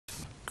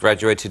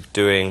graduated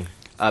doing...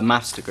 A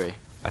maths degree.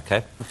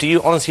 OK. Do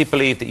you honestly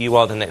believe that you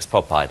are the next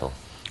pop idol?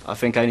 I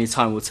think only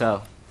time will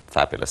tell.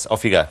 Fabulous.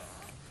 Off you go.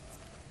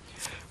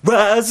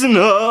 Rising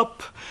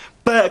up,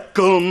 back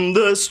on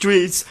the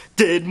streets,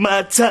 did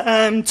my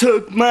time,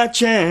 took my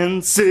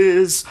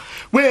chances.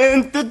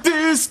 Went the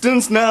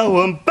distance, now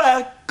I'm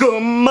back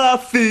on my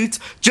feet.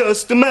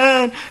 Just a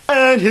man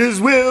and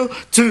his will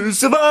to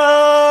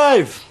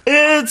survive.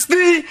 It's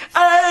the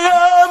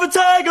eye of a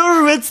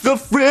tiger, it's the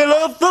thrill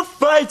of the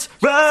fight.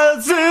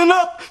 Rising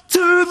up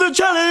to the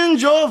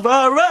challenge of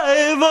our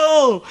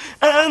rival.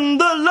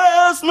 And the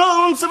last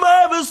known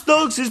survivor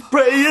stalks his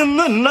prey in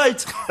the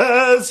night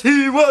as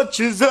he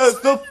watches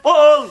as the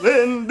fall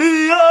in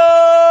the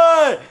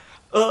eye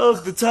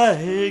of the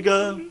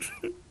tiger.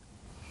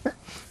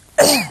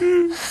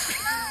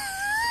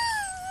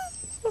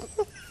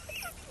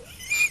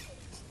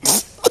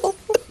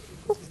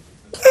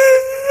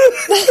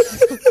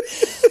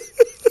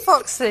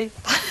 Foxy.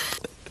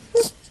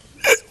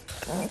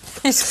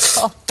 He's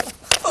gone.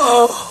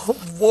 Oh,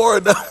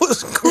 Warren, that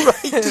was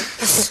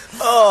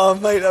great. Oh,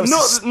 mate, that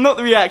was... Not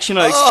the reaction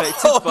I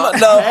expected, but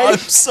no, hey, I'm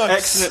so...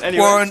 excellent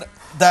anyway. Warren,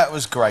 that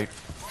was great.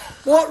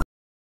 What?